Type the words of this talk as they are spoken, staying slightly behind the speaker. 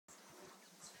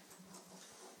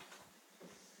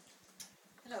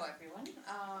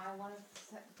I want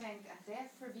to thank Ahdaf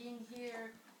for being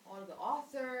here, all the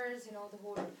authors, the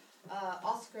whole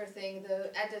Oscar thing, the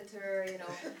editor,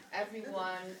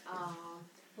 everyone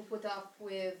who put up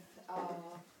with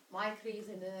my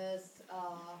craziness,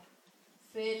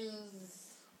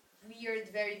 Phil's weird,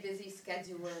 very busy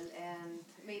schedule, and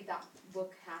made that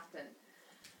book happen.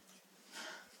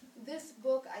 This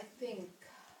book, I think,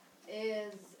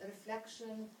 is a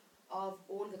reflection of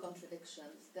all the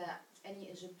contradictions that any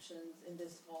Egyptians in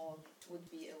this hall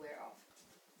would be aware of.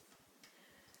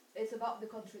 It's about the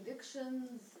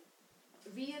contradictions,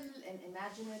 real and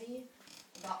imaginary,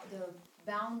 about the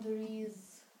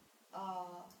boundaries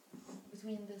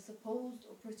between the supposed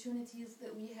opportunities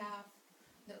that we have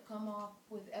that come up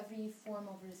with every form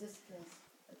of resistance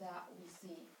that we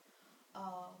see.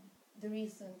 The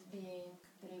recent being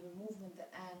the labor movement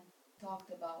that Anne talked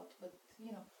about, but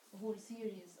a whole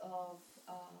series of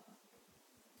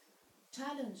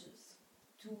challenges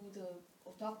to the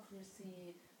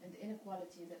autocracy and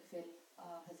inequality that Phil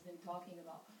has been talking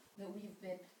about, that we've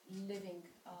been living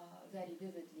very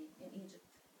vividly in Egypt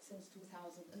since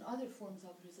 2000, and other forms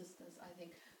of resistance, I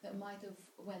think, that might have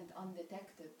went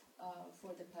undetected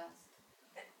for the past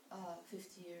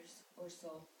 50 years or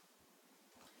so.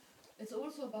 It's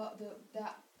also about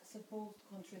that supposed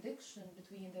contradiction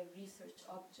between the research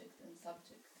object and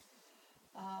subject.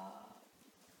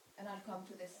 And I'll come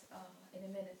to this in a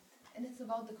minute. And it's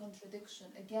about the contradiction,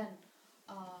 again,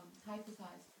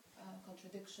 hypothesized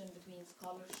contradiction between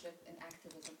scholarship and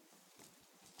activism.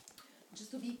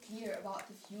 Just to be clear about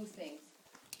a few things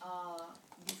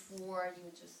before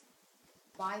you just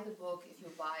buy the book, if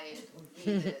you buy it or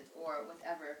read it or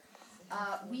whatever.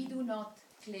 We do not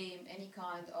claim any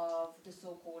kind of the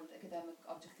so-called academic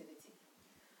objectivity.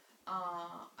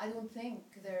 I don't think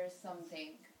there is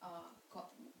something,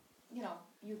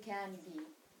 you can be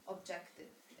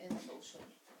objective in social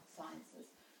sciences.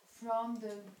 From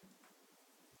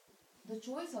the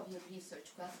choice of your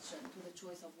research question to the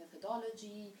choice of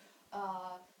methodology,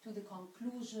 to the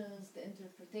conclusions, the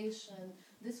interpretation,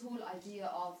 this whole idea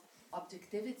of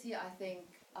objectivity, I think,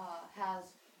 has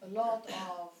a lot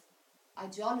of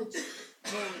ideology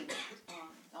going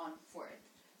on for it.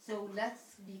 So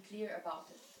let's be clear about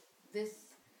it. This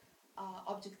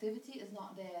objectivity is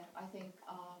not there. I think,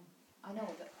 I know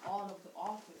that all of the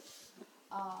authors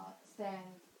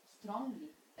stand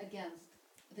strongly against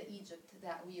the Egypt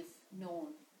that we've known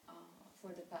for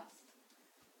the past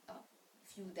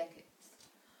few decades.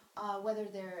 Whether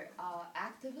they're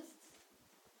activists,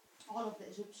 all of the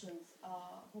Egyptians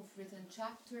who've written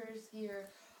chapters here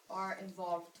are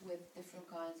involved with different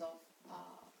kinds of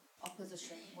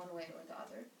opposition, one way or the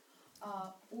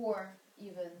other, or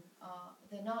even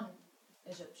the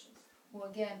non-Egyptians, who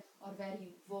again are very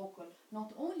vocal,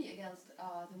 not only against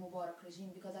the Mubarak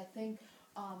regime, because I think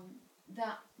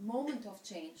that moment of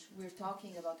change we're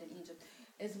talking about in Egypt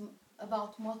is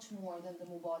about much more than the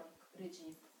Mubarak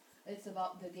regime. It's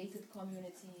about the gated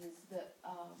communities that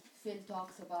Phil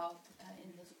talks about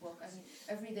in his book. I mean,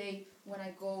 every day when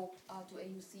I go to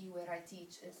AUC where I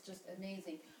teach, it's just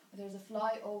amazing. There's a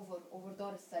flyover over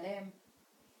Dar es Salaam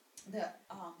that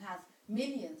has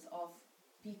millions of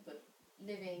people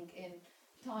living in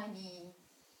tiny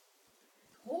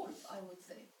holes, I would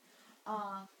say.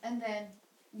 And then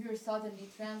you're suddenly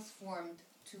transformed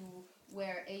to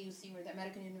where AUC, where the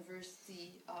American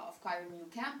University of Cairo new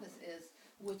campus is,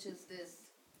 which is this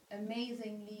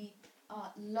amazingly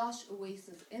lush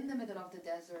oasis in the middle of the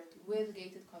desert with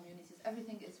gated communities.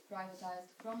 Everything is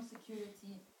privatized, from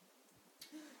security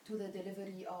to the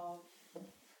delivery of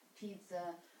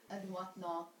pizza and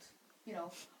whatnot.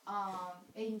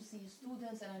 AUC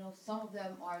students, and I know some of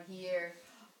them are here,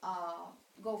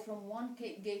 go from one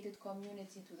gated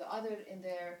community to the other in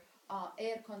their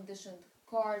air-conditioned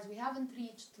cars. We haven't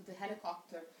reached the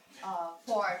helicopter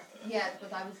part yet,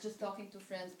 but I was just talking to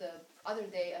friends the other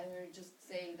day, and we were just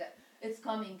saying that it's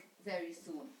coming very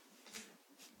soon.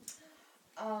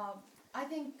 I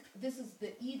think this is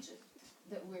the Egypt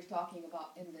that we're talking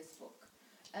about in this book,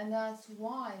 and that's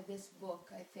why this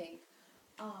book, I think,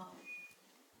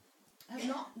 has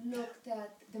not looked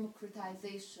at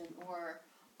democratization or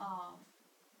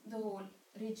the whole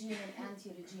regime and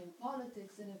anti-regime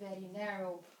politics in a very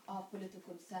narrow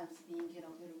political sense, being, the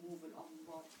removal of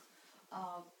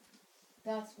Mubarak.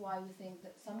 That's why we think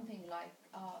that something like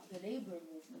the labor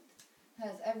movement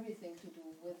has everything to do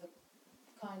with the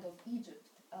kind of Egypt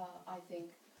I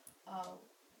think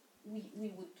we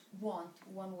would want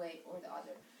one way or the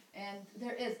other. And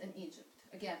there is an Egypt,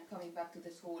 again, coming back to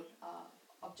this whole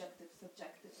objective,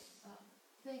 subjective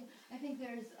thing. I think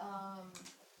there's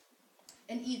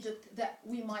in Egypt that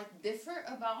we might differ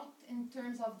about in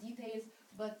terms of details,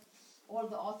 but all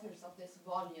the authors of this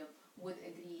volume would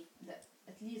agree that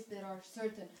at least there are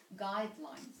certain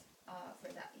guidelines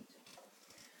for that Egypt.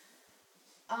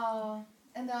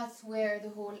 And that's where the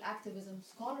whole activism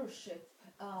scholarship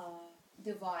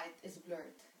divide is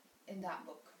blurred in that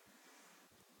book.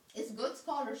 It's good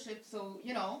scholarship, so,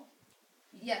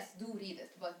 yes, do read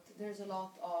it, but there's a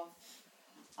lot of,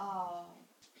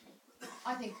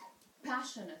 I think,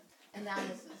 passionate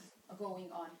analysis going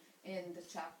on in the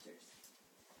chapters.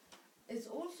 It's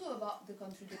also about the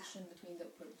contradiction between the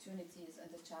opportunities and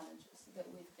the challenges that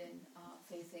we've been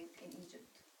facing in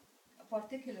Egypt,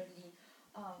 particularly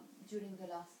during the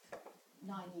last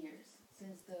 9 years,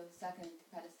 since the second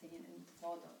Palestinian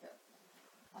Intifada that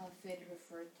Phil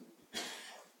referred to.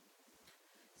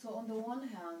 So on the one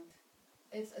hand,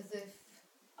 it's as if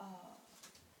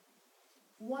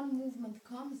one movement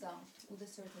comes out with a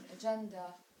certain agenda,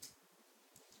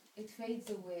 it fades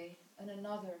away, and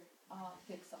another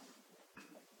picks up.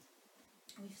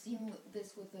 We've seen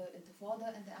this with the Intifada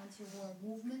and the anti-war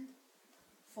movement,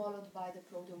 followed by the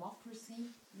pro-democracy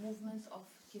movements of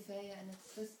Kifaya and its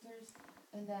sisters,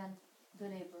 and then the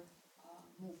labor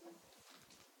movement.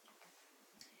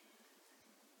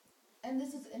 And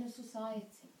this is in a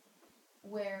society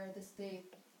where the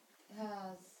state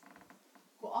has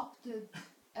co-opted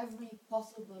every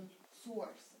possible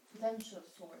source, potential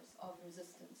source of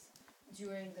resistance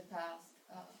during the past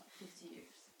 50 years.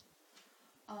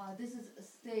 This is a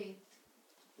state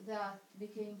that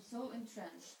became so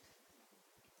entrenched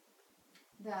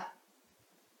that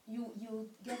you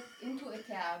get into a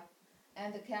cab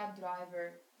and the cab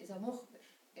driver is a mukhbir,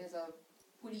 is a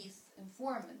police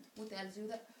informant who tells you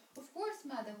that, of course,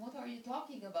 madam, what are you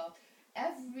talking about?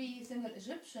 Every single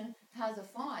Egyptian has a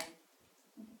fine.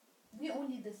 We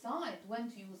only decide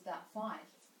when to use that fine.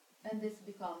 And this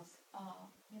becomes,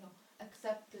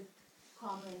 accepted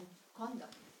common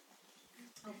conduct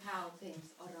of how things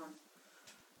are run.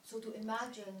 So to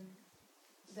imagine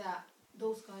that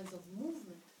those kinds of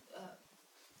movements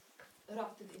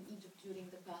erupted in Egypt during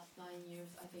the past 9 years,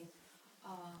 I think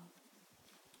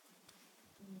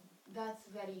that's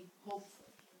very hopeful,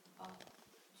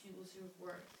 to use your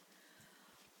word.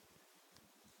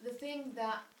 The thing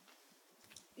that,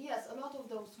 yes, a lot of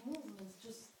those movements,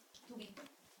 just to be,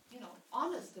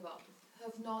 honest about it,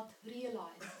 have not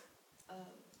realized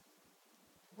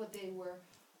what they were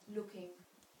looking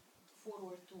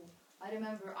forward to. I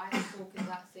remember I spoke in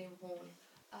that same hall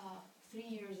 3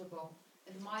 years ago,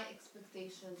 and my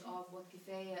expectations of what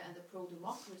Kifaya and the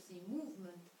pro-democracy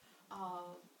movement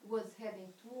was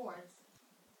heading towards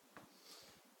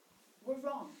were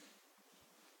wrong.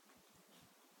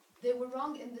 They were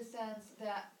wrong in the sense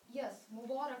that, yes,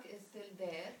 Mubarak is still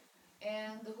there,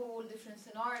 and the whole different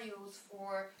scenarios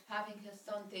for having his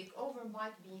son take over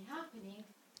might be happening,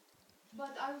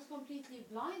 but I was completely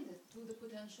blinded to the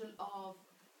potential of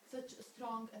such a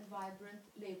strong and vibrant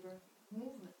labor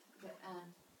movement that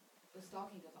Anne was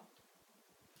talking about.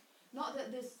 Not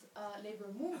that this labor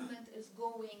movement is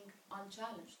going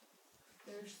unchallenged.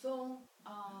 There are so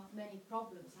many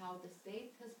problems, how the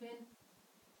state has been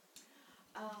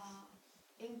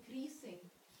increasing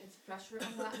its pressure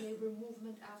on that labor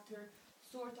movement after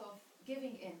sort of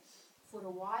giving in for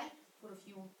a while, for a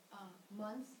few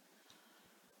months.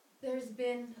 There's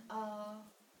been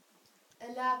a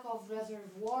lack of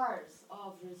reservoirs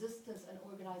of resistance and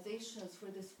organizations for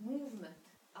this movement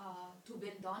to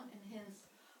build on, and hence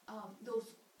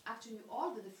all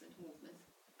the different movements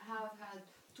have had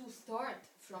to start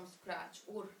from scratch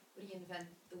or reinvent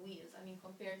the wheels. I mean,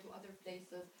 compared to other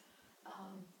places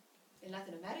in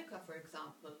Latin America, for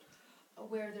example,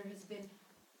 where there has been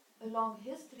a long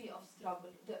history of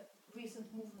struggle that recent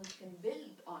movements can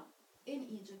build on. In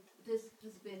Egypt, this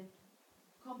has been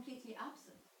completely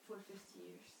absent for 50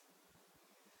 years.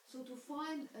 So to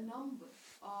find a number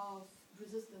of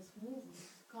resistance movements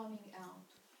coming out,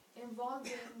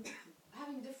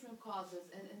 having different causes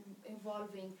and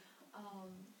involving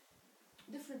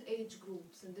different age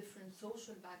groups and different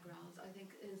social backgrounds, I think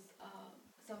is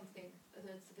something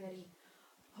that's very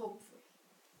hopeful.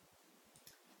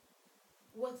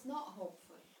 What's not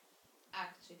hopeful,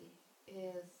 actually,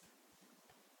 is,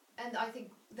 and I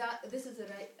think that this is a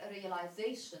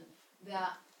realization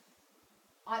that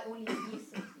I only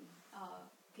recently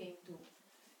came to,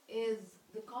 is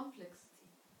the complexity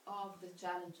of the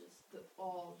challenges that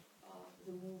all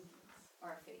the movements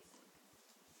are facing.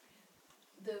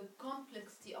 The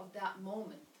complexity of that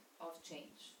moment of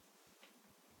change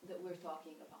that we're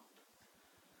talking about.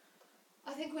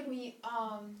 I think when we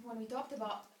talked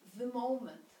about the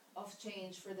moment of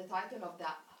change for the title of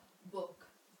that book.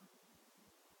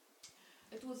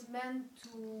 It was meant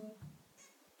to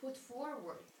put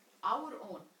forward our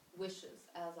own wishes,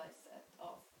 as I said,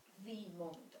 of the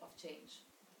moment of change.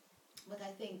 But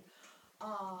I think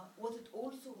what it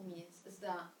also means is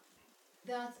that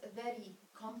that's a very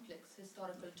complex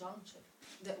historical juncture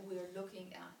that we're looking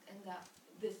at, and that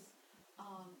this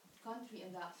country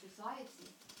and that society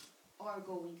are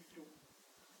going through.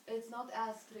 It's not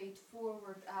as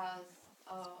straightforward as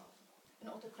an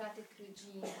autocratic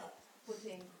regime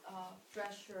putting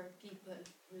pressure, people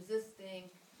resisting,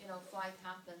 fight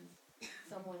happens,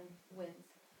 someone wins.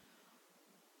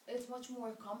 It's much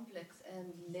more complex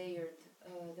and layered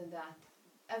than that.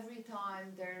 Every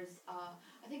time there's,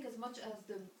 I think as much as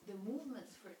the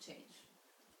movements for change,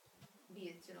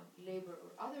 be it labor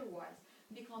or otherwise,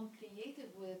 become creative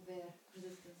with their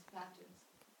resistance patterns,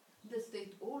 the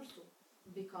state also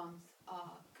becomes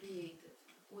creative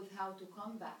with how to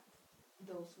combat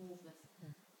those movements.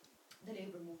 The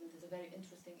labor movement is a very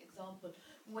interesting example.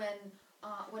 When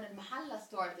Al-Mahalla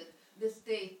started, the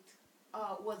state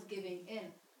was giving in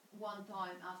one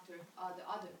time after the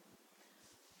other.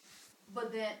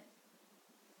 But then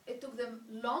it took them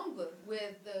longer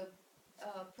with the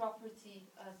property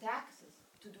taxes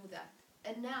to do that.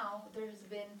 And now there has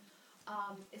been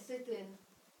a sit-in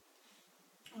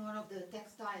in one of the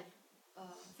textile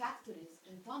factories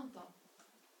in Tanta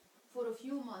for a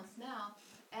few months now,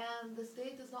 and the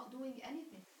state is not doing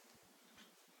anything.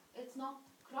 It's not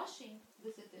crushing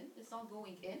the sit-in, it's not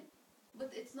going in,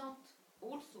 but it's not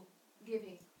also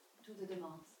giving to the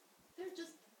demands. They're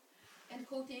just, and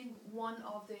quoting one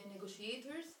of the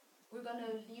negotiators, we're going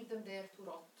to leave them there to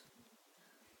rot.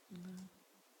 Mm-hmm.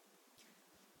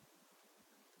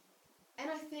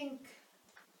 And I think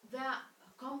that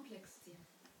complexity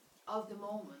of the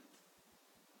moment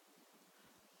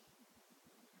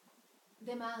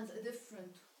demands a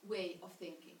different way of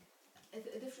thinking.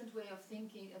 A different way of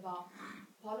thinking about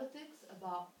politics,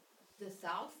 about the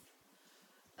South,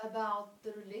 about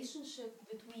the relationship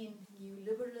between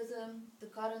neoliberalism, the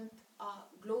current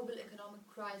global economic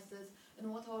crisis,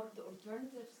 and what are the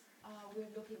alternatives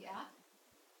we're looking at.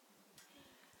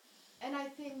 And I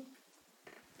think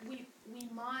we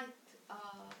might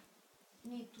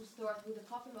need to start with a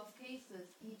couple of cases,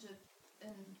 Egypt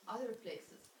and other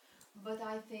places. But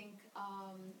I think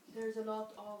there's a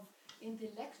lot of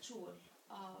intellectual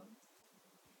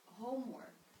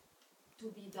homework to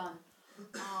be done,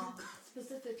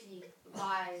 specifically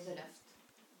by the left,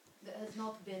 that has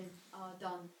not been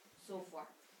done so far.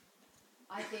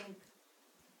 I think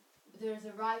there's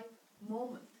a right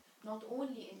moment, not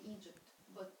only in Egypt,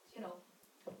 but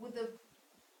with the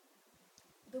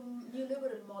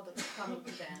neoliberal model coming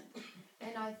to the end.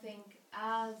 And I think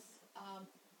as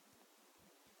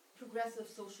progressive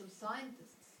social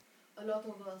scientists, a lot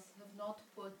of us have not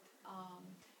put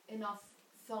enough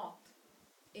thought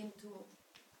into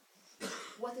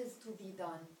what is to be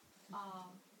done,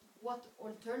 what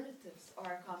alternatives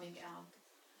are coming out.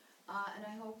 And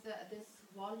I hope that this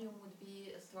volume would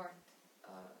be a start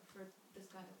for this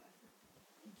kind of